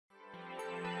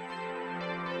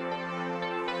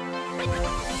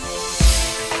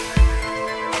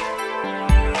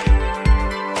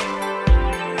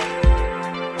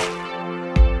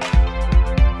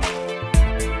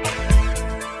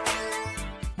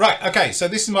Right, okay, so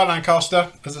this is my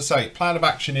Lancaster. As I say, plan of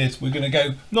action is we're going to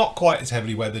go not quite as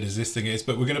heavily weathered as this thing is,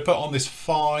 but we're going to put on this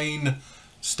fine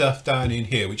stuff down in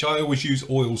here, which I always use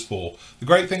oils for. The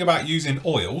great thing about using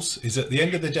oils is at the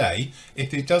end of the day,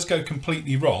 if it does go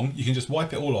completely wrong, you can just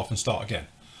wipe it all off and start again.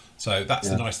 So that's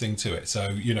the nice thing to it. So,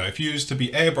 you know, if you used to be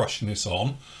airbrushing this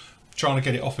on, trying to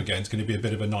get it off again is going to be a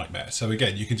bit of a nightmare. So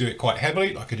again, you can do it quite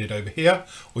heavily like I did over here,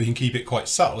 or you can keep it quite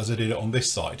subtle as I did it on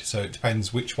this side. So it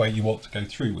depends which way you want to go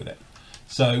through with it.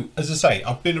 So as I say,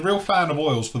 I've been a real fan of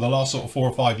oils for the last sort of 4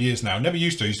 or 5 years now. Never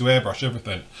used to, I used to airbrush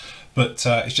everything, but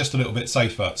it's just a little bit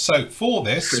safer. So for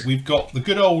this, we've got the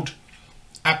good old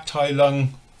Abteilung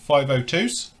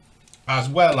 502s, as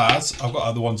well as, I've got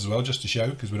other ones as well, just to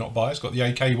show, because we're not biased. Got the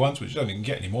AK ones, which I don't think you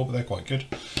can get anymore, but they're quite good,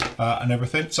 and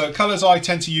everything. So colours I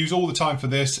tend to use all the time for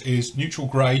this is neutral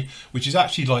grey, which is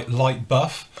actually like light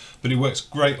buff, but it works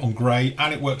great on grey,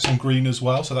 and it works on green as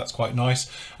well, so that's quite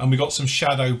nice. And we got some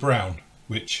shadow brown,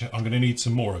 which I'm going to need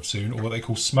some more of soon, or what they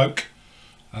call smoke.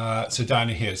 So down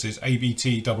in here it says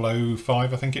ABT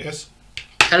 005, I think it is.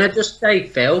 Can I just say,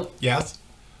 Phil? Yes.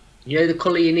 You know the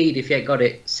colour you need if you ain't got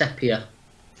it? Sepia.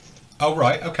 Oh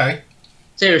right, okay.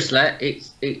 Seriously,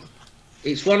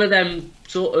 it's one of them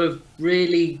sort of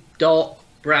really dark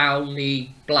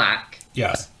browny black.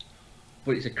 Yes.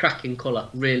 But it's a cracking colour,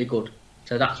 really good.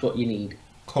 So that's what you need.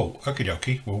 Cool. Okie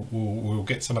dokie. We'll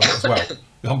get some of that as well.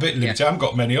 I'm a bit limited. I haven't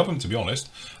got many of them, to be honest.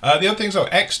 The other things are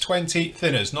X20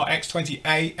 thinners, not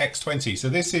X20A, X20. So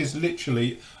this is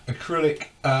literally acrylic,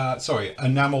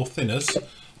 enamel thinners.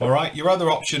 All right. Your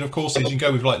other option, of course, is you can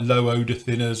go with like low odor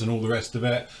thinners and all the rest of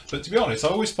it. But to be honest, I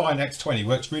always find X20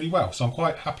 works really well. So I'm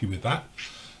quite happy with that.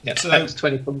 Yeah, so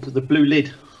X20 comes with the blue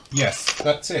lid. Yes,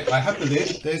 that's it. I have the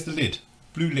lid. There's the lid.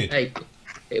 Blue lid. Hey,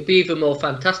 it'd be even more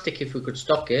fantastic if we could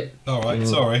stock it. All right,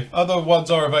 sorry. Other ones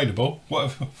are available.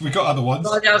 What have we got? Other ones?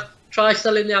 Try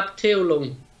selling the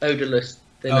Abteilung odorless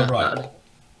thinner. Oh, right.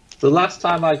 The last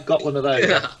time I got one of those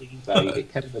on eBay,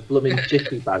 it came in a blooming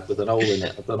jiffy bag with an hole in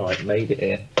it. I don't know how it made it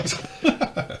here.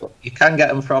 But you can get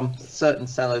them from certain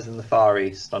sellers in the Far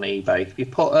East on eBay. If you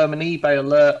put an eBay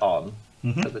alert on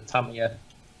for the Tamiya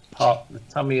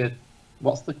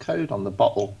what's the code on the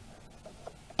bottle?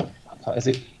 Is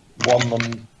it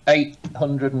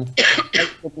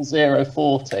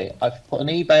 800-040? I've put an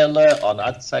eBay alert on.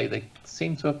 I'd say they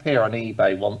seem to appear on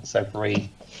eBay once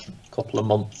every couple of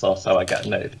months or so. I get a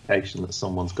notification that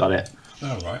someone's got it.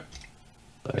 Oh, right.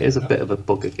 So it is a bit of a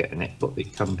bugger getting it, but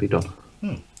it can be done.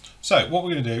 So what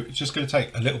we're going to do is just going to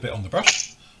take a little bit on the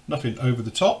brush, nothing over the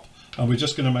top, and we're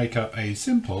just going to make up a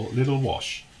simple little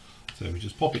wash. So we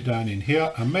just pop it down in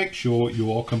here and make sure you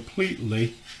are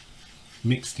completely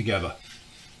mixed together.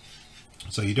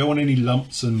 So you don't want any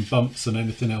lumps and bumps and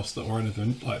anything else or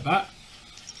anything like that.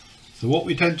 So what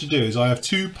we tend to do is I have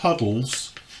 2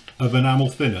 puddles of enamel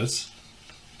thinners,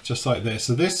 just like this.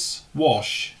 So this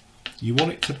wash, you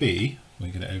want it to be,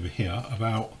 let me get it over here,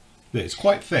 about this. It's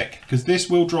quite thick because this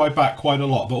will dry back quite a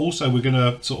lot, but also we're going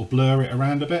to sort of blur it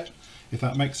around a bit, if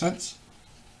that makes sense.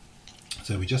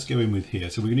 So we just go in with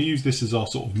here. So we're going to use this as our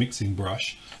sort of mixing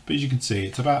brush, but as you can see,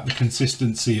 it's about the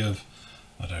consistency of,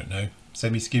 I don't know,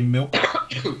 semi-skim milk.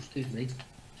 Excuse me.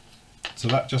 So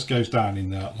that just goes down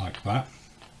in there like that.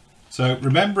 So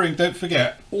remembering, don't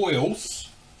forget, oils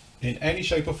in any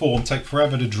shape or form take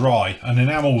forever to dry, and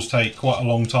enamels take quite a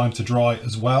long time to dry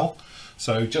as well.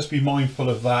 So just be mindful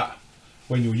of that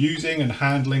when you're using and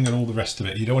handling and all the rest of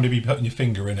it. You don't want to be putting your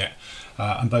finger in it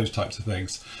and those types of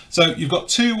things. So you've got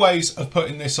 2 ways of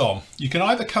putting this on. You can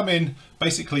either come in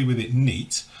basically with it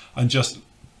neat and just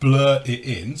blur it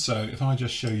in. So if I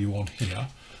just show you on here,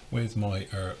 where's my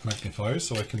magnifier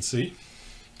so I can see.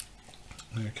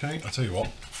 Okay, I'll tell you what,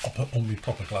 I'll put on my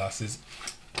proper glasses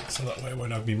so that way I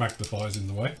won't have my magnifiers in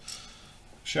the way.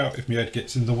 Shout if my head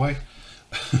gets in the way.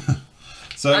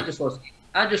 So I just want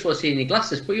to see any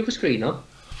glasses. Put your screen on.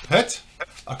 Head?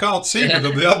 I can't see with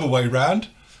them the other way round.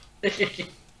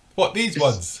 What, these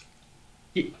ones?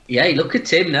 Yeah, look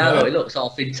at him now. Yeah. He looks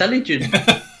half intelligent.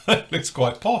 Looks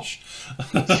quite posh.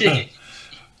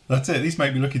 That's it. These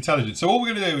make me look intelligent. So what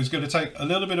we're going to do is going to take a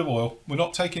little bit of oil. We're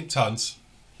not taking tons.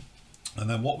 And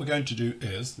then what we're going to do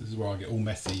is, this is where I get all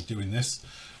messy doing this.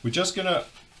 We're just going to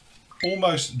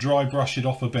almost dry brush it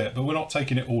off a bit, but we're not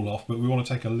taking it all off, but we want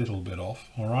to take a little bit off.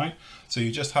 All right. So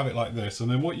you just have it like this.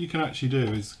 And then what you can actually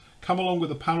do is come along with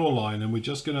the panel line, and we're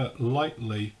just going to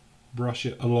lightly brush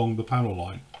it along the panel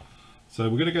line. So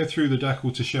we're going to go through the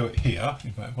decal to show it here.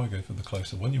 In fact, if I go for the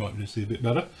closer one, you might be able to see a bit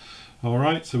better. All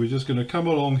right, so we're just going to come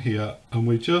along here, and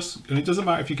and it doesn't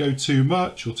matter if you go too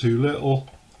much or too little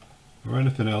or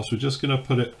anything else. We're just going to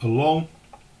put it along,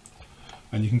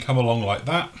 and you can come along like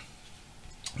that.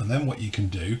 And then what you can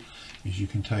do is you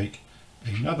can take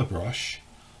another brush.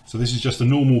 So this is just a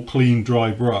normal clean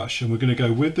dry brush, and we're going to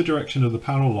go with the direction of the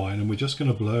panel line, and we're just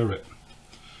going to blur it.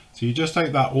 So you just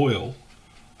take that oil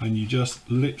and you just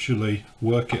literally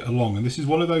work it along, and this is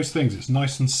one of those things, it's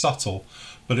nice and subtle,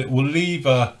 but it will leave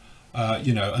a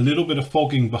you know, a little bit of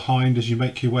fogging behind as you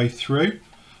make your way through,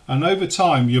 and over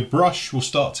time your brush will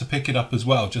start to pick it up as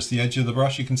well, just the edge of the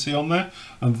brush you can see on there,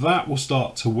 and that will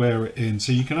start to wear it in,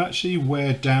 so you can actually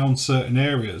wear down certain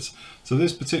areas. So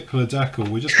this particular decal,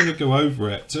 we're just going to go over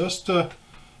it just to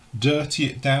dirty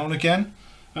it down again.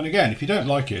 And again, if you don't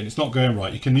like it and it's not going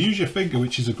right, you can use your finger,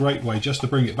 which is a great way just to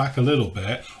bring it back a little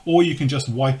bit, or you can just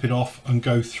wipe it off and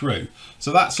go through.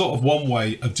 So that's sort of one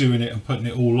way of doing it and putting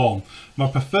it all on.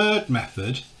 My preferred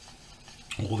method,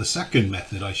 or the second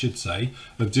method I should say,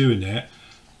 of doing it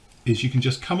is you can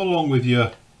just come along with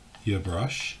your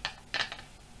brush,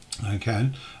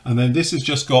 okay, and then this has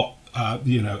just got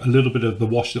you know, a little bit of the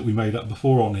wash that we made up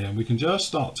before on here, and we can just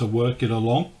start to work it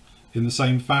along in the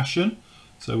same fashion.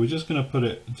 So we're just going to put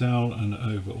it down and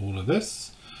over all of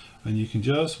this, and you can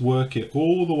just work it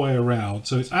all the way around.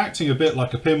 So it's acting a bit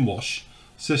like a pin wash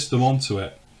system onto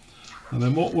it. And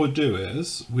then what we'll do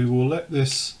is we will let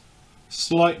this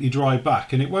slightly dry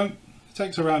back, and it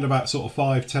takes around about sort of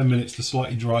 5-10 minutes to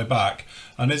slightly dry back.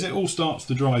 And as it all starts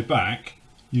to dry back,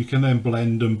 you can then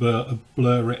blend and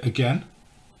blur it again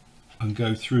and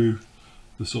go through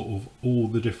the sort of all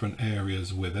the different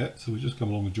areas with it. So we just come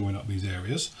along and join up these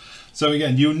areas. So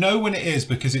again, you'll know when it is,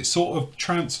 because it sort of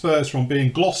transfers from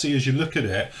being glossy as you look at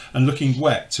it and looking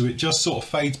wet to it just sort of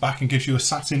fades back and gives you a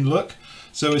satin look.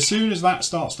 So as soon as that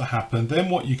starts to happen, then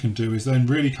what you can do is then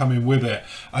really come in with it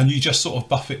and you just sort of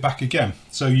buff it back again.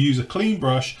 So you use a clean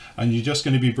brush and you're just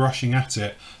going to be brushing at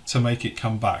it to make it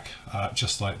come back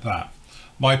just like that.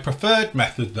 My preferred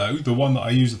method though, the one that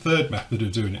I use, the third method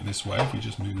of doing it this way, if we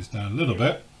just move this down a little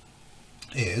bit,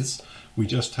 is we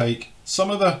just take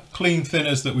some of the clean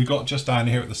thinners that we got just down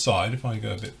here at the side. If I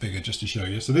go a bit bigger just to show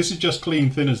you. So this is just clean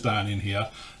thinners down in here,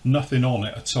 nothing on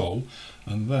it at all.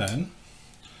 And then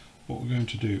what we're going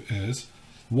to do is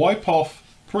wipe off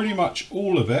pretty much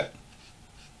all of it.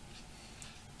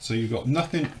 So you've got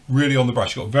nothing really on the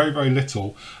brush, you've got very, very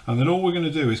little. And then all we're going to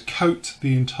do is coat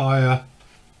the entire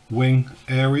wing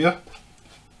area.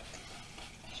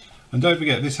 And don't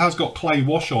forget, this has got clay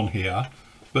wash on here,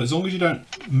 but as long as you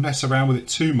don't mess around with it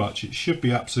too much, it should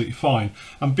be absolutely fine.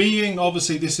 And being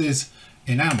obviously this is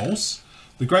enamels,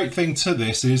 the great thing to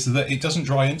this is that it doesn't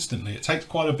dry instantly. It takes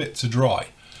quite a bit to dry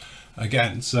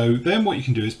again. So then what you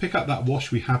can do is pick up that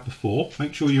wash we had before.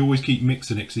 Make sure you always keep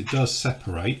mixing it because it does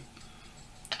separate.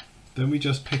 Then we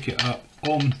just pick it up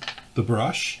on the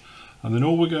brush, and then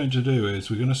all we're going to do is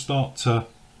we're going to start to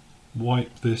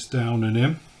wipe this down and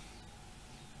in,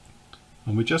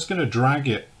 and we're just going to drag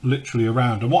it literally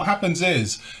around, and what happens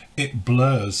is it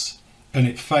blurs and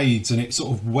it fades and it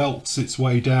sort of welts its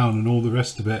way down and all the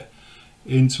rest of it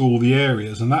into all the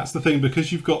areas. And that's the thing,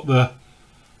 because you've got the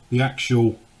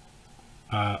actual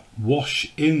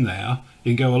wash in there,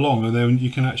 you can go along, and then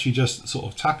you can actually just sort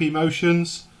of tappy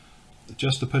motions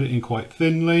just to put it in quite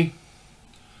thinly,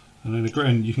 and then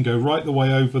again you can go right the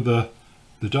way over the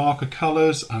darker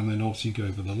colours, and then obviously go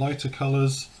over the lighter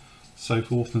colours, so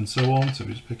forth and so on. So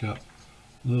we just pick up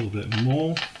a little bit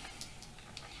more,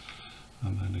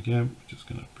 and then again we're just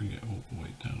going to bring it all the way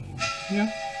down along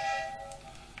here.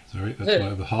 Sorry, that's my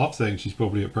other half saying she's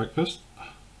probably at breakfast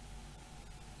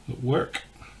at work.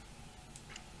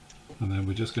 And then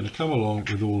we're just going to come along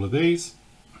with all of these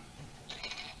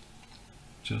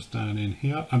just down in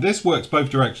here, and this works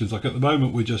both directions. Like at the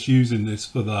moment we're just using this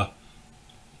for the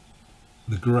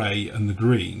grey and the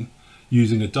green,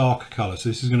 using a darker colour, so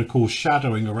this is going to cause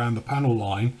shadowing around the panel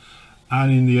line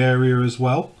and in the area as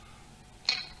well.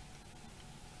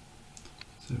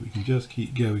 So we can just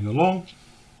keep going along,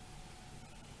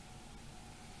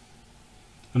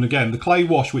 and again the clay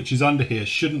wash which is under here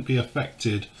shouldn't be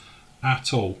affected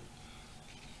at all.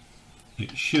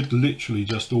 It should literally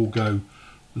just all go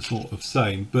the sort of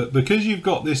same, but because you've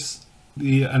got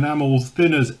the enamel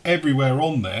thinners everywhere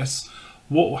on this,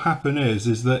 what will happen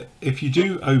is that if you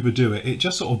do overdo it, it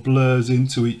just sort of blurs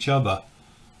into each other,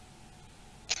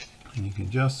 and you can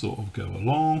just sort of go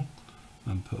along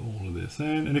and put all of this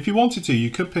in. And if you wanted to, you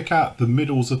could pick out the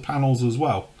middles of panels as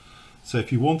well. So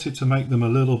if you wanted to make them a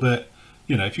little bit,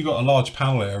 you know, if you've got a large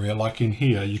panel area like in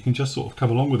here, you can just sort of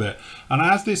come along with it. And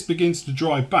as this begins to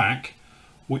dry back,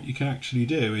 what you can actually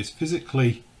do is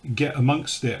physically get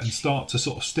amongst it and start to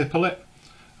sort of stipple it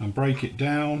and break it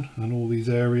down and all these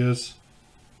areas.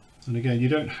 And again, you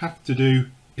don't have to do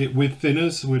it with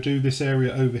thinners. We'll do this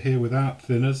area over here without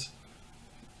thinners.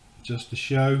 just to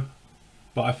show.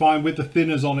 But I find with the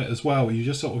thinners on it as well, you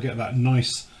just sort of get that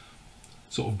nice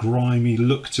sort of grimy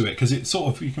look to it, because it's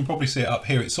sort of, you can probably see it up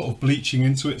here, it's sort of bleaching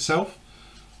into itself.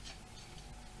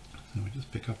 Let me just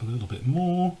pick up a little bit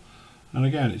more. And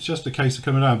again, it's just a case of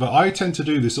coming down, but I tend to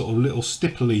do this sort of little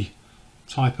stipply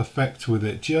type effect with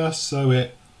it, just so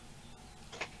it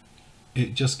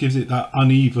just gives it that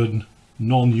uneven,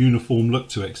 non-uniform look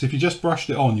to it. Because if you just brushed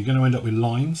it on, you're going to end up with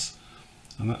lines,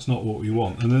 and that's not what we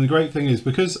want. And then the great thing is,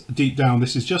 because deep down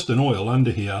this is just an oil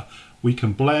under here, we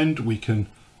can blend, we can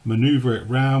maneuver it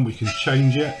round, we can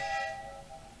change it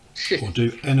or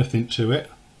do anything to it.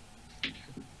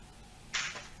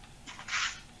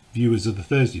 Viewers of the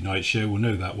Thursday night show will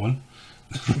know that one.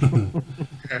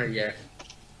 Yeah.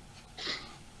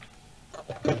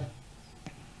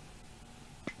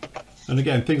 And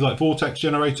again, things like vortex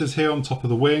generators here on top of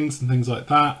the wings and things like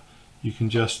that, you can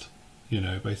just, you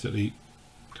know, basically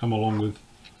come along with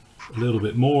a little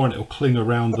bit more and it'll cling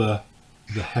around the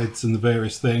heads and the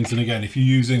various things. And again, if you're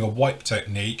using a wipe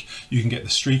technique, you can get the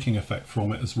streaking effect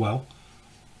from it as well.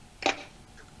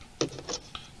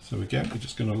 So again, we're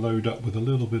just going to load up with a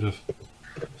little bit of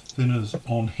thinners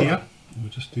on here. We'll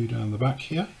just do down the back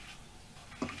here.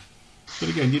 But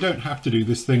again, you don't have to do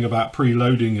this thing about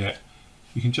preloading it.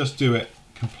 You can just do it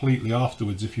completely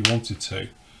afterwards if you wanted to.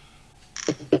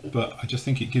 But I just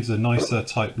think it gives a nicer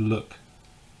type look.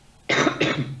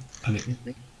 And it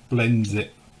blends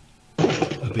it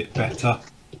a bit better.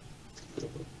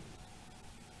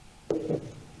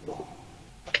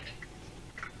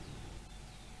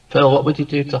 Phil, what would you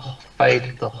do to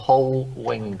fade the whole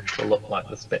wing to look like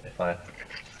the Spitfire?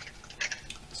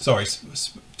 Sorry,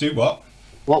 do what?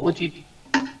 What would you...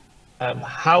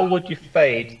 how would you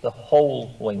fade the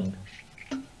whole wing?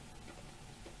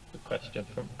 The question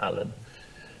from Alan.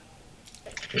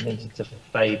 You needed to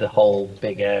fade the whole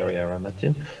big area, I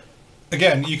imagine.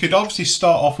 Again, you could obviously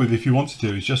start off with, if you wanted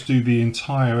to, is just do the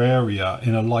entire area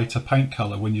in a lighter paint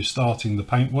colour when you're starting the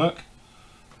paintwork.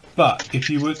 But if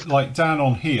you would, like down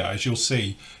on here, as you'll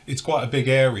see, it's quite a big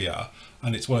area,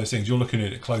 and it's one of those things, you're looking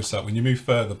at it close up. When you move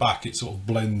further back, it sort of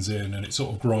blends in and it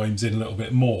sort of grimes in a little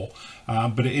bit more.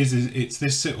 But it's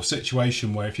this sort of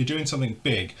situation where if you're doing something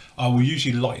big, I will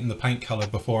usually lighten the paint colour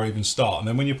before I even start. And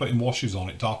then when you're putting washes on,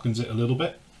 it darkens it a little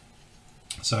bit.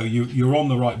 So you're on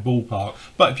the right ballpark.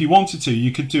 But if you wanted to,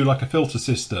 you could do like a filter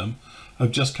system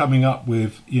of just coming up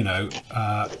with, you know,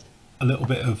 a little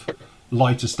bit of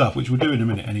lighter stuff, which we'll do in a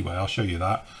minute anyway. I'll show you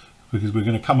that, because we're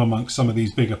going to come amongst some of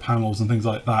these bigger panels and things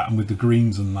like that, and with the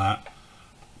greens and that,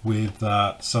 with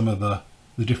some of the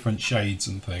different shades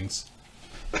and things.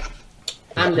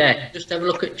 And just have a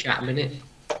look at chat a minute.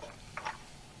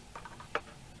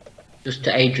 Just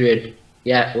to Adrian.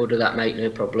 Yeah, order that, mate, no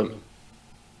problem.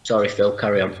 Sorry, Phil,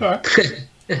 carry on. All right.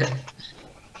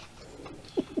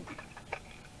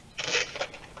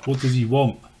 What does he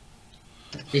want?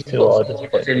 Just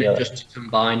to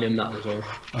combine them, that was all.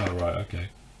 Oh, right, okay.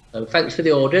 So thanks for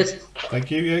the orders. Thank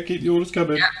you. Yeah, keep the orders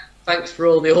coming. Yeah, thanks for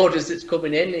all the orders that's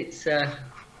coming in. It's there's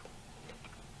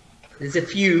a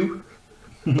few.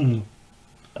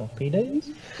 Happy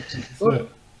days. So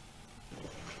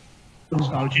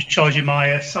I'll just charging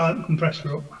my silent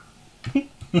compressor up.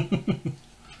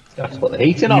 That's what the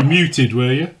heating you on. muted,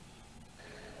 were you?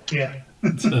 Yeah.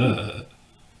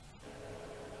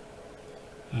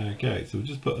 Okay, so we'll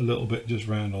just put a little bit just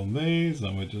round on these,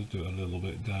 and we'll just do a little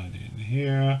bit down in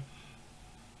here.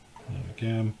 And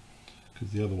again,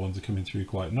 because the other ones are coming through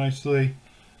quite nicely.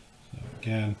 So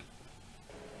again.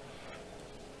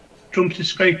 Trumpet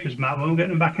scrapers, Matt, when we're getting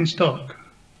them back in stock.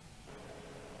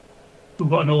 We've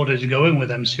got an order to go in with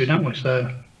them soon, haven't we?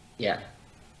 So Yeah.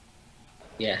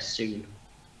 Yeah, soon.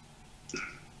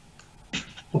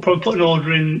 we'll probably put an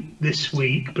order in this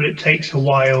week, but it takes a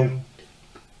while.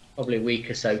 Probably a week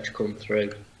or so to come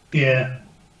through. Yeah.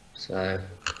 So,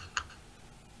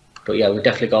 but yeah, we've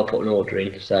definitely got to put an order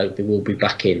in, so they will be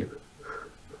back in.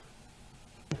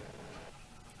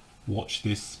 Watch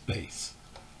this space.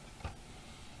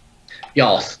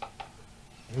 Yes.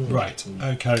 Right,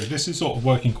 okay, this is sort of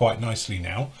working quite nicely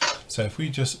now. So if we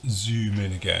just zoom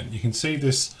in again, you can see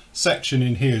this section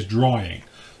in here is drying.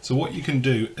 So what you can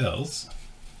do is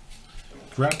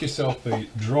grab yourself a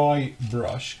dry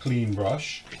brush, clean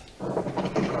brush.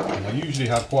 And I usually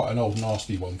have quite an old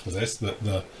nasty one for this.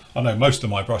 I know most of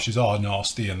my brushes are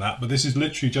nasty and that, but this is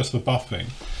literally just for buffing.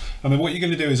 And then what you're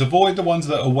going to do is avoid the ones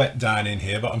that are wet down in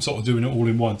here, but I'm sort of doing it all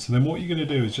in once. And then what you're going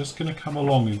to do is just going to come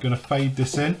along and going to fade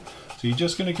this in. So you're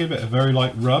just going to give it a very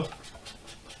light rub.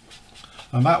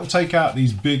 And that will take out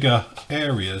these bigger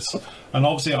areas. And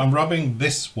obviously I'm rubbing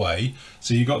this way,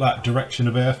 so you've got that direction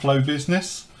of airflow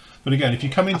business. But again, if you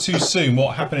come in too soon,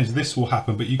 what happens is this will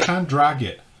happen, but you can drag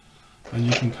it. And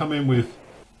you can come in with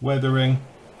weathering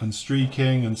and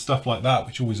streaking and stuff like that,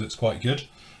 which always looks quite good.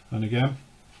 And again,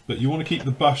 but you want to keep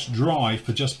the brush dry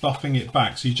for just buffing it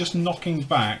back. So you're just knocking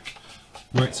back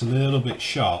where it's a little bit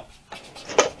sharp.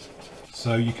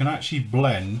 So you can actually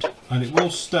blend and it will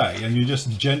stay, and you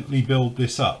just gently build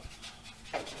this up.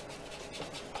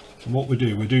 And what we'll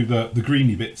do the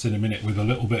greeny bits in a minute with a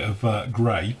little bit of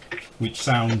grey, which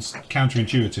sounds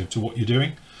counterintuitive to what you're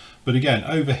doing. But again,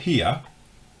 over here,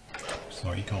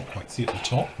 sorry you can't quite see at the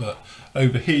top, but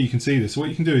over here you can see this. So what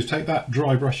you can do is take that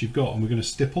dry brush you've got and we're going to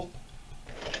stipple.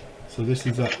 So this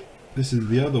is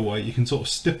the other way. You can sort of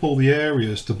stipple the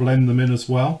areas to blend them in as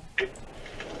well.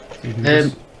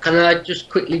 So can I just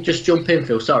quickly jump in,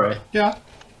 Phil? Sorry. Yeah.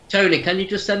 Tony, can you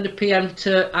just send a PM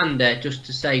to Andy just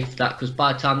to save that? Because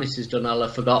by the time this is done, I'll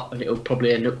have forgot and it'll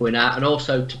probably end up going out. And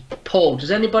also to Paul,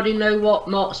 does anybody know what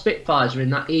Mark Spitfires are in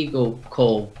that Eagle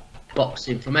call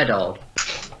boxing from Edard?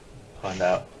 Find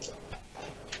out.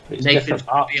 It's Nathan's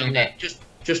going to be on it.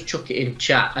 Just chuck it in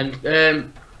chat. And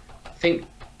I think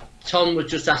Tom was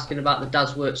just asking about the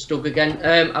Dad's Work Stug again.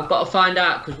 I've got to find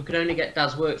out because we can only get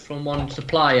Dad's Work from one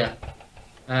supplier.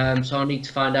 So I need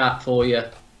to find out for you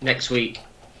next week.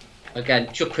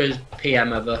 Again, chuck us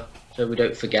PM over so we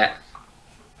don't forget.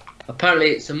 Apparently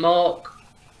it's a Mark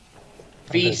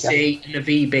VC and a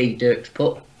VB Dirk's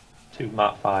put. 2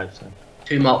 Mark 5s then.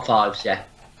 2 Mark 5s, yeah.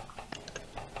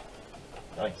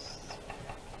 Nice.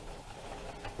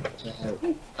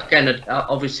 So, again,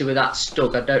 obviously with that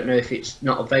Stug, I don't know if it's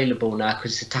not available now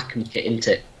because it's a Tacom kit, isn't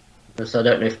it? So I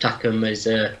don't know if Tacom is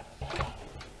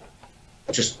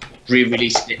just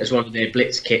re-releasing it as one of their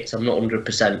Blitz kits. I'm not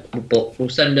 100%, but we'll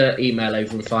send an email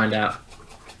over and find out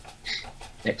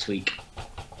next week.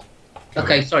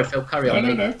 Okay, sorry Phil, carry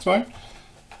on. No, it's fine.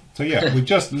 So yeah, we're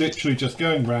just literally just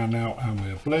going around now and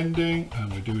we're blending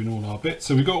and we're doing all our bits.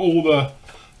 So we've got all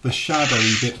the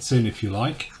shadowy bits in, if you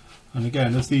like. And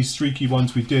again, as these streaky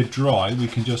ones we did dry, we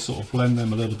can just sort of blend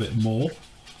them a little bit more.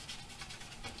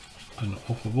 And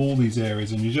off of all these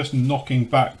areas, and you're just knocking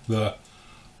back the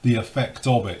effect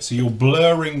of it. So you're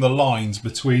blurring the lines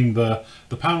between the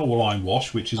panel line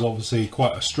wash, which is obviously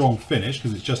quite a strong finish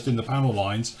because it's just in the panel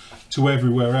lines, to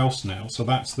everywhere else now. So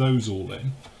that's those all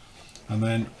in. And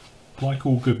then, like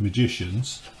all good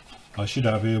magicians, I should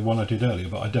have here one I did earlier,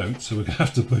 but I don't, so we're going to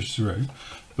have to push through.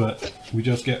 But we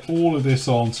just get all of this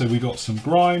on, so we got some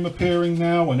grime appearing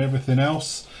now and everything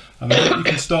else. And then what you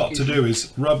can start to do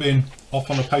is rub in off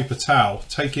on a paper towel,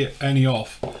 take any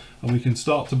off, and we can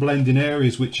start to blend in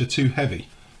areas which are too heavy.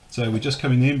 So we're just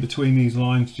coming in between these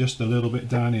lines just a little bit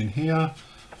down in here,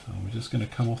 and we're just going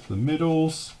to come off the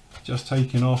middles, just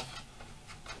taking off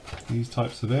these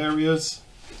types of areas.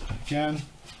 Again,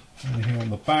 and here on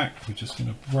the back we're just going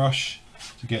to brush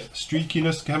to get the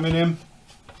streakiness coming in,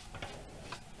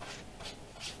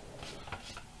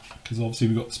 because obviously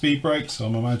we've got the speed brake, so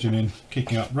I'm imagining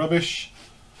kicking up rubbish.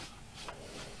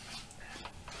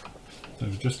 So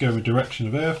we just go with direction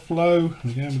of airflow,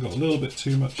 and again we've got a little bit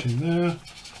too much in there,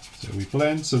 so we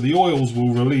blend. So the oils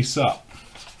will release up.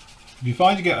 If you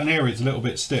find you get an area it's a little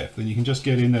bit stiff, then you can just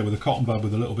get in there with a cotton bud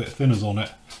with a little bit of thinners on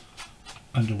it,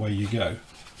 and away you go.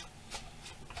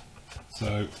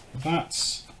 So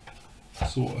that's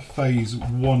sort of phase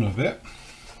one of it.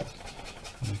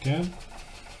 And again,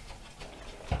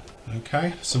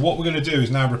 okay, so what we're going to do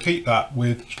is now repeat that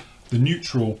with the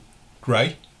neutral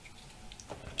grey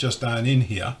just down in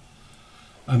here,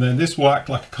 and then this will act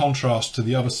like a contrast to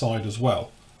the other side as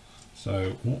well.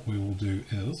 So what we will do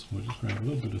is we'll just grab a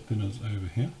little bit of thinners over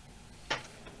here,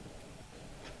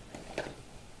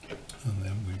 and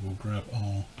then we will grab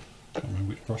our, I can't remember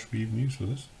which brush we even used for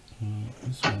this.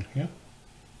 This one here.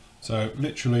 So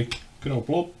literally, good old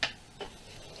blob.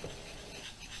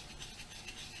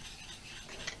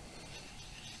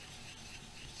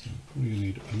 So probably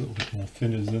need a little bit more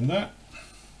thinners than that.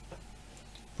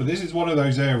 But this is one of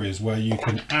those areas where you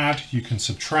can add, you can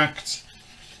subtract,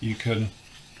 you can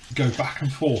go back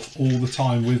and forth all the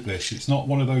time with this. It's not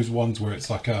one of those ones where it's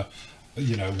like a,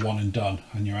 you know, one and done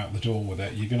and you're out the door with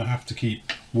it. You're going to have to keep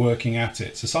working at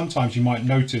it. So sometimes you might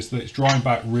notice that it's drying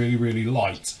back really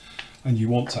light and you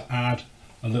want to add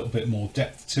a little bit more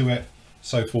depth to it,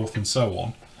 so forth and so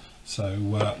on.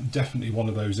 So definitely one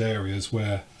of those areas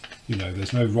where, you know,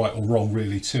 there's no right or wrong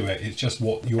really to it. It's just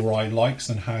what your eye likes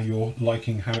and how you're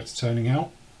liking how it's turning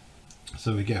out.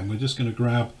 So again, we're just going to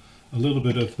grab a little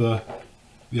bit of the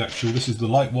actual, this is the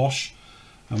light wash,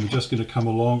 and we're just going to come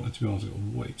along, and to be honest, I've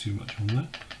got way too much on there.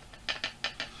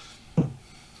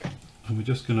 And we're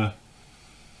just going to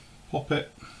pop it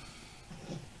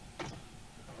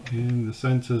in the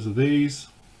centres of these.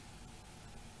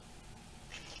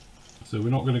 So we're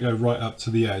not going to go right up to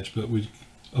the edge, but we're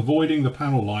avoiding the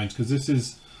panel lines because this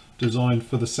is designed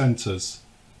for the centres.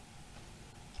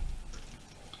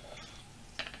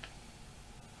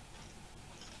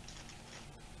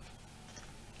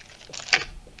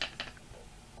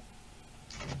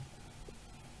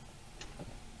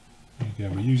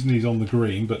 Again, we're using these on the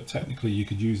green, but technically you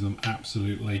could use them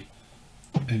absolutely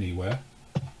anywhere.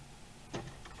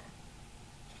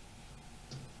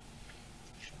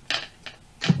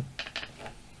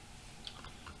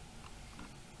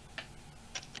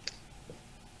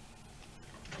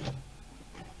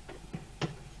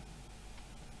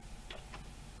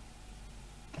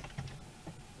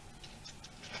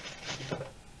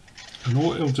 And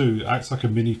what it'll do, it acts like a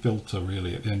mini filter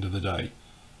really at the end of the day.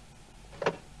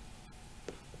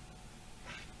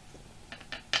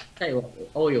 Tell you what,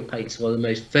 oil paint's one of the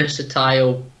most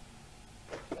versatile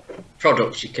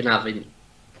products you can have in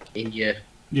your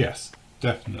Yes,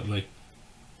 definitely.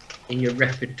 in your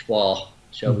repertoire,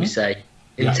 shall we say,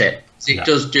 isn't Yeah. it? So it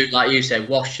does do, like you say,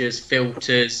 washers,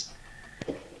 filters.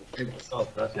 Oh,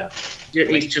 God, yeah.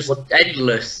 It's just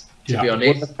endless, to be Wood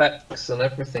honest. effects and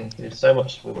everything. There's so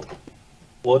much with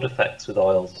wood effects with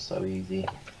oils are so easy.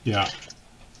 Yeah.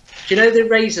 Do you know the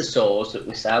razor saws that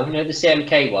we sell? You know the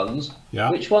CMK ones? Yeah.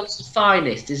 Which one's the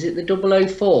finest? Is it the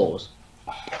 004s?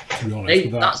 To be honest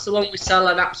with that. That's the one we sell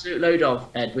an absolute load of,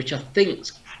 Ed. Which I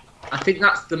think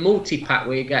that's the multi-pack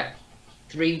where you get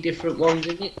 3 different ones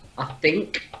in it. I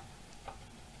think.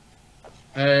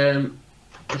 I'm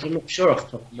not sure off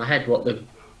the top of my head what the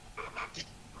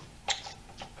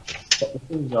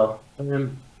things are.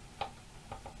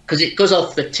 Because it goes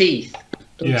off the teeth,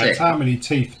 doesn't Yeah, it? it's how many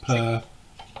teeth per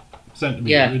centimetre,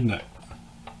 Yeah. isn't it?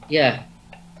 Yeah.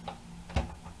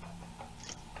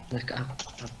 Like, I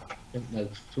don't know.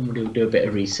 Somebody will do a bit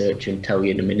of research and tell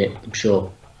you in a minute, I'm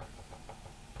sure.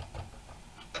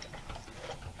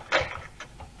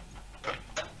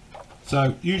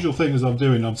 So, usual thing as I'm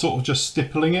doing, I'm sort of just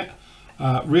stippling it.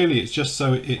 Really, it's just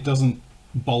so it doesn't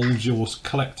bulge or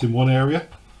collect in one area,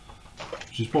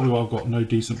 which is probably why I've got no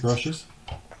decent brushes.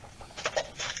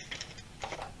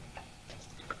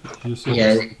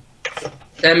 Yeah.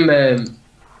 Them,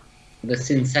 the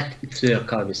synthetic, I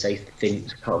can't even say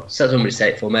things, somebody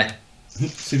say it for me.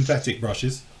 Synthetic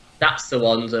brushes. That's the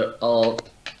ones that are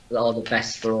the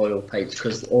best for oil paints,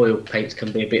 because oil paints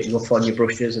can be a bit rough on your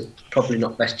brushes. And probably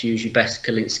not best to use your best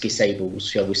Kolinsky sables,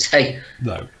 shall we say.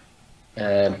 No.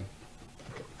 And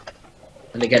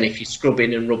again, if you're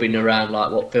scrubbing and rubbing around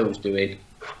like what Phil's doing,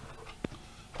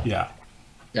 Yeah.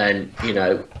 then, you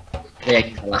know, they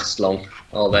ain't going to last long,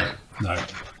 are they? No.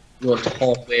 You want a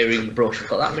hard-wearing brush. I've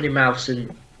got that many mouse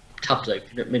and tabs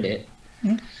open at the minute.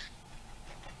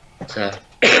 So,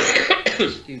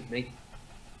 excuse me.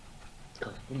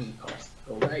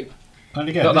 And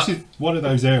again, this is one of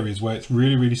those areas where it's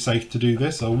really, really safe to do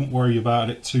this. I wouldn't worry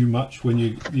about it too much when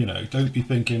you know, don't be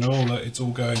thinking, oh, look, it's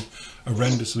all going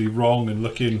horrendously wrong and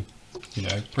looking, you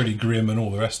know, pretty grim and all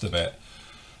the rest of it.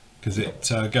 Because it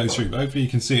goes through. But hopefully you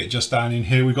can see it just down in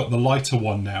here. We've got the lighter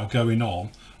one now going on,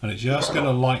 and it's just going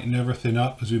to lighten everything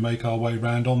up as we make our way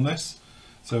around on this.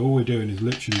 So all we're doing is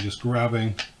literally just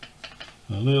grabbing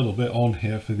a little bit on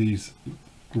here for these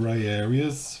grey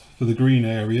areas, for the green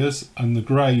areas, and the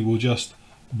grey will just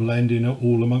blend in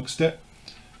all amongst it.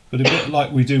 But a bit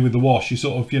like we do with the wash, you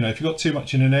sort of, you know, if you've got too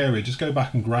much in an area, just go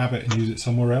back and grab it and use it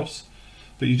somewhere else.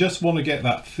 But you just want to get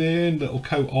that thin little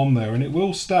coat on there, and it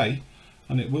will stay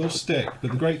and it will stick.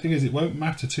 But the great thing is it won't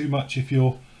matter too much if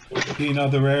you're in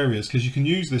other areas, because you can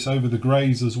use this over the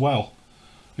greys as well.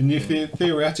 And if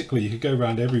theoretically you could go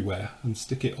around everywhere and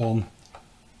stick it on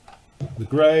the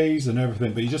greys and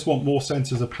everything, but you just want more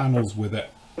centres of panels with it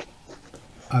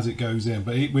as it goes in.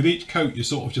 But with each coat you're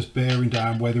sort of just bearing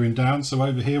down, weathering down. So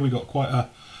over here we've got quite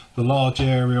the large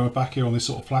area back here on this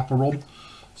sort of flapper rod.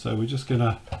 So we're just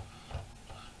gonna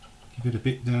give it a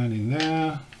bit down in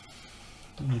there,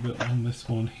 a little bit on this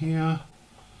one here.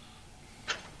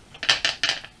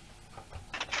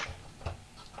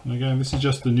 And again, this is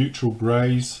just the neutral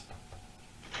greys.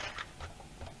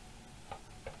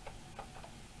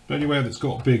 But anywhere that's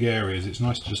got big areas, it's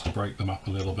nice just to break them up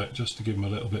a little bit, just to give them a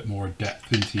little bit more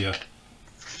depth into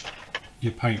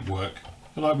your paintwork.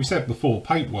 But like we said before,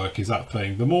 paintwork is that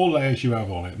thing. The more layers you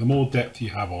have on it, the more depth you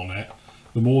have on it,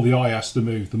 the more the eye has to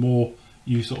move, the more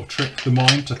you sort of trick the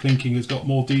mind to thinking it's got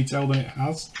more detail than it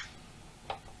has.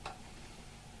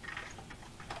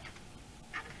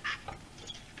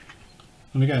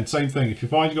 And again, same thing, if you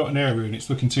find you've got an area and it's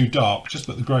looking too dark, just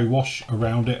put the grey wash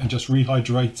around it and just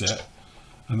rehydrate it,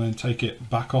 and then take it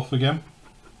back off again.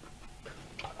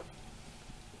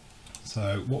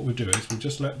 So what we'll do is we'll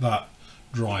just let that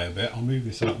dry a bit. I'll move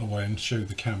this out of the way and show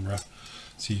the camera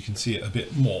so you can see it a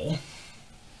bit more.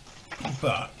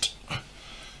 But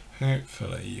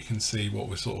hopefully you can see what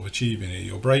we're sort of achieving here.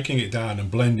 You're breaking it down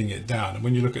and blending it down, and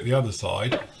when you look at the other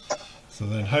side, so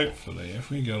then hopefully if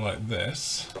we go like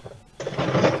this,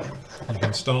 you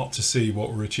can start to see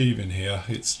what we're achieving here.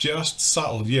 It's just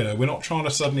subtle, you know, we're not trying to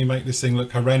suddenly make this thing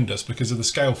look horrendous because of the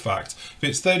scale fact. If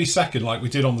it's 32nd like we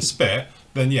did on the spit,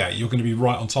 then yeah, you're going to be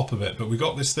right on top of it. But we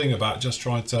got this thing about just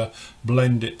trying to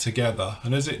blend it together,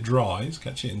 and as it dries,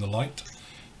 catch it in the light,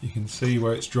 you can see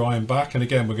where it's drying back. And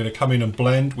again, we're going to come in and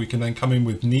blend. We can then come in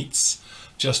with neats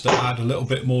just to add a little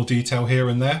bit more detail here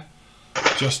and there,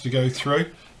 just to go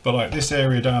through. But like this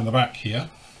area down the back here,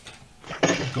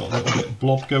 we've got a little bit of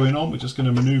blob going on. We're just going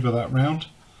to maneuver that round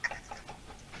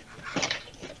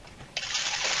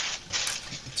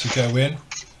to go in.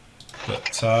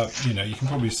 But you know, you can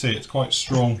probably see it's quite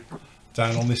strong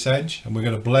down on this edge, and we're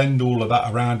going to blend all of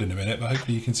that around in a minute, but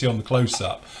hopefully you can see on the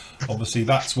close-up, obviously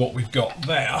that's what we've got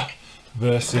there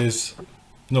versus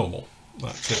normal.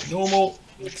 That's it, normal.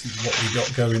 This is what we've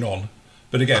got going on.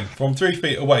 But again, from 3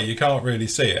 feet away you can't really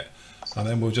see it. And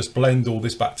then we'll just blend all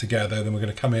this back together. Then we're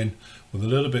going to come in with a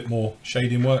little bit more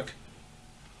shading work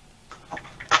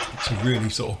to really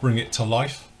sort of bring it to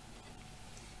life.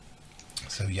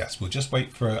 So yes, we'll just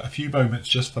wait for a few moments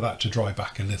just for that to dry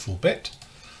back a little bit.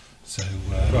 So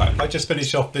right, I just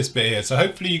finished off this bit here. So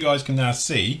hopefully you guys can now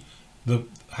see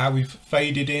how we've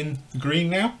faded in the green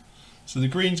now. So the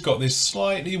green's got this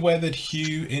slightly weathered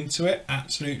hue into it,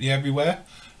 absolutely everywhere.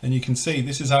 And you can see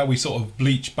this is how we sort of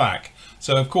bleach back.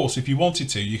 So of course, if you wanted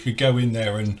to, you could go in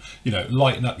there and, you know,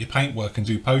 lighten up your paintwork and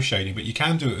do post shading, but you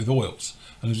can do it with oils.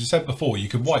 And as we said before, you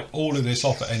could wipe all of this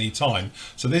off at any time.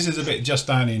 So this is a bit just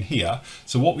down in here.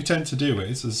 So what we tend to do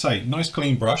is, as I say, nice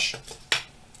clean brush,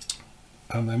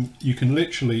 and then you can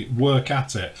literally work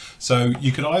at it. So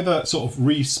you can either sort of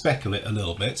re-speckle it a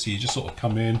little bit, so you just sort of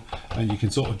come in and you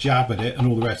can sort of jab at it and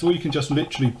all the rest, or you can just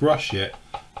literally brush it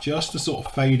just to sort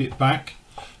of fade it back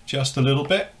just a little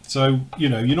bit. So, you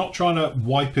know, you're not trying to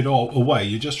wipe it all away,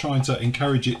 you're just trying to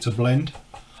encourage it to blend.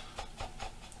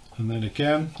 And then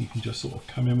again, you can just sort of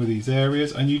come in with these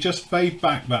areas and you just fade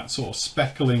back that sort of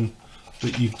speckling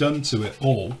that you've done to it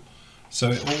all,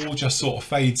 so it all just sort of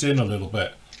fades in a little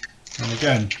bit. And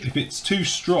again, if it's too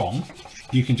strong,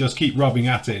 you can just keep rubbing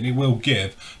at it and it will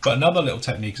give. But another little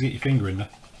technique is get your finger in there.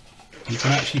 You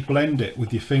can actually blend it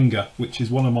with your finger, which is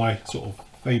one of my sort of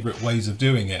favourite ways of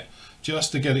doing it,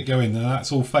 just to get it going. And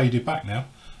that's all faded back now.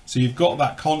 So you've got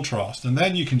that contrast, and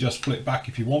then you can just flip back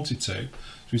if you wanted to.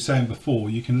 As we were saying before,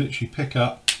 you can literally pick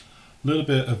up a little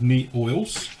bit of neat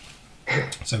oils.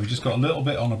 So we just got a little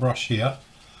bit on a brush here.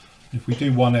 If we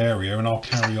do one area, and I'll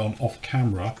carry on off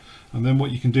camera, and then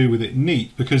what you can do with it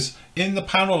neat, because in the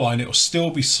panel line it will still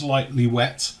be slightly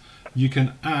wet, you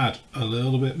can add a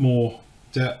little bit more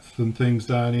depth and things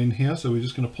down in here. So we're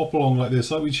just going to pop along like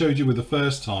this, like we showed you with the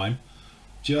first time,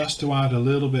 just to add a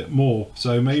little bit more.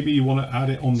 So maybe you want to add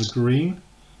it on the green,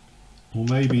 or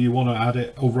maybe you want to add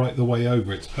it right the way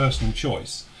over. It's personal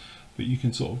choice, but you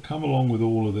can sort of come along with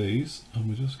all of these, and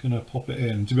we're just going to pop it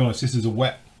in. To be honest, this is a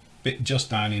wet bit just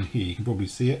down in here, you can probably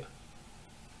see it.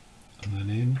 And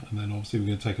then in, and then obviously we're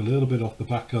going to take a little bit off the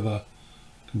back of the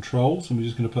controls, and we're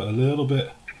just going to put a little bit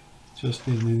just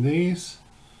in these.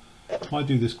 I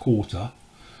do this quarter,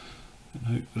 and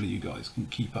hopefully you guys can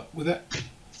keep up with it.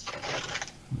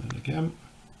 And then again,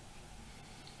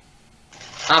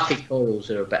 I think oils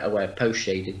are a better way of post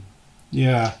shading.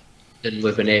 Yeah. Than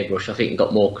with an airbrush. I think you've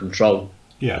got more control.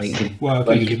 Yeah. Well,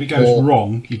 I think if it goes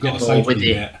wrong, you've got a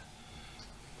safety net.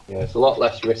 Yeah, it's a lot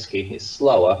less risky. It's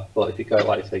slower, but if you go,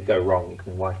 like if they go wrong, you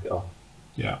can wipe it off.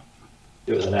 Yeah.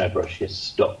 Do it with an airbrush, you're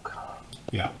stuck.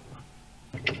 Yeah.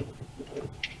 And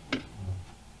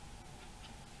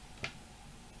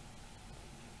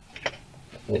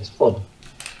it's fun.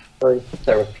 Very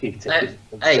therapeutic.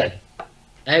 Hey,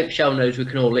 I hope Shell knows we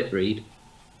can all lip read.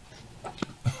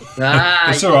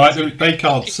 It's alright, they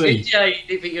can't see.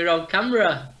 You think you're on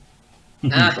camera.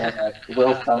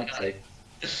 Will fancy.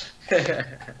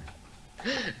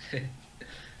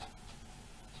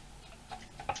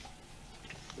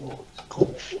 Oh, it's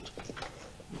cold.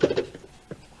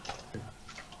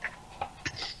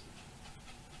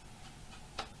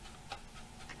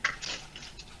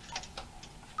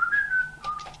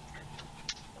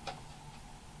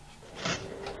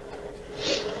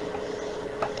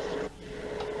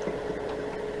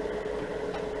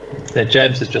 Yeah,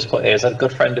 James has just put here, he's a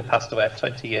good friend who passed away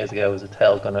 20 years ago as a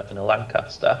tail gunner in a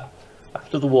Lancaster.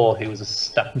 After the war, he was a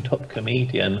stand-up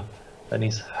comedian, and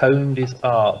he's honed his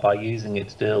art by using it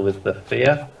to deal with the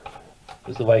fear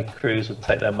was the way crews would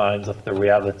take their minds off the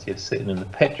reality of sitting in the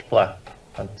pitch black,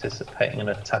 anticipating an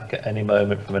attack at any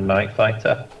moment from a night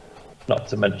fighter, not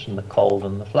to mention the cold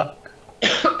and the flak.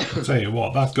 I'll tell you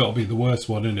what, that's got to be the worst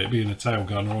one, isn't it? Being a tail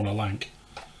gunner on a lank.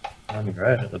 On your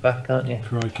own at the back, aren't you?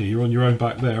 Crikey, you're on your own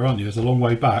back there, aren't you? It's a long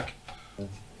way back.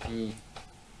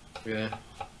 Yeah.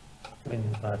 I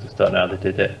mean, I just don't know how they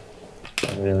did it.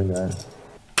 I really don't.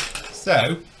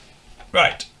 So,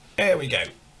 right, there we go.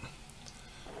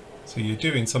 So you're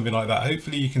doing something like that.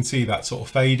 Hopefully you can see that sort of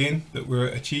fading that we're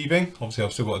achieving. Obviously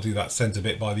I've still got to do that centre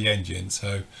bit by the engine.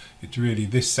 So it's really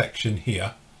this section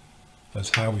here.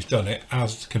 That's how we've done it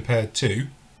as compared to,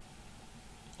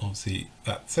 obviously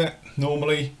that's it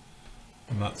normally.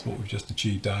 And that's what we've just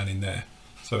achieved down in there.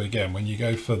 So again, when you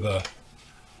go for the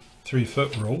 3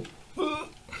 foot rule,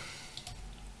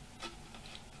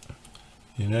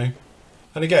 you know,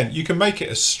 and again, you can make it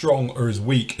as strong or as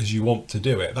weak as you want to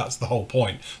do it. That's the whole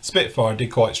point. Spitfire did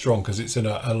quite strong because it's in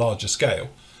a larger scale,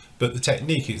 but the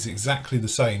technique is exactly the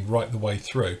same right the way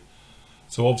through.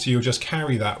 So obviously you'll just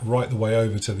carry that right the way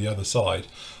over to the other side,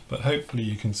 but hopefully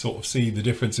you can sort of see the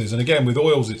differences. And again, with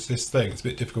oils, it's this thing, it's a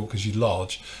bit difficult because you're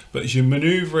large, but as you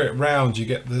maneuver it round, you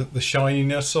get the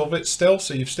shininess of it still.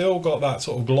 So you've still got that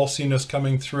sort of glossiness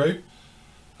coming through.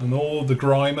 And all the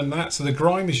grime and that. So the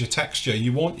grime is your texture.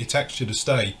 You want your texture to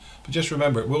stay. But just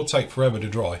remember, it will take forever to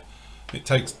dry. It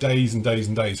takes days and days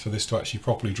and days for this to actually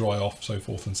properly dry off, so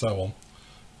forth and so on.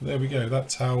 But there we go.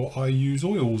 That's how I use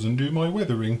oils and do my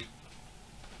weathering.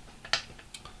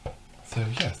 So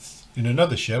yes, in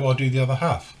another show, I'll do the other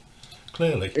half.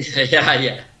 Clearly.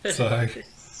 yeah. So,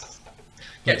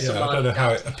 yeah, I don't know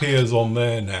how it appears on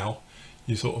there now.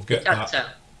 You sort of get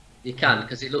that. You can,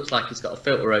 because it looks like it's got a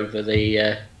filter over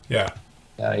the... Yeah,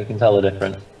 you can tell the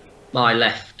difference. My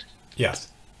left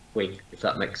wing, if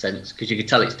that makes sense, because you can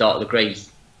tell it's dark. The grey's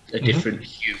a different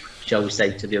hue, shall we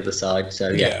say, to the other side. So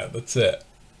yeah, that's it.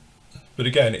 But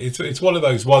again, it's one of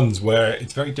those ones where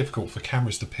it's very difficult for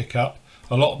cameras to pick up.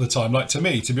 A lot of the time, like to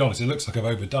me, to be honest, it looks like I've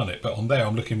overdone it. But on there,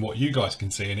 I'm looking what you guys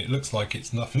can see, and it looks like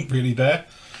it's nothing really there.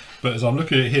 But as I'm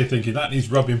looking at it here, thinking that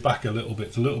needs rubbing back a little bit.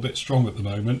 It's a little bit strong at the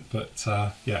moment, but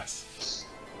yes,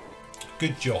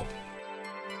 good job.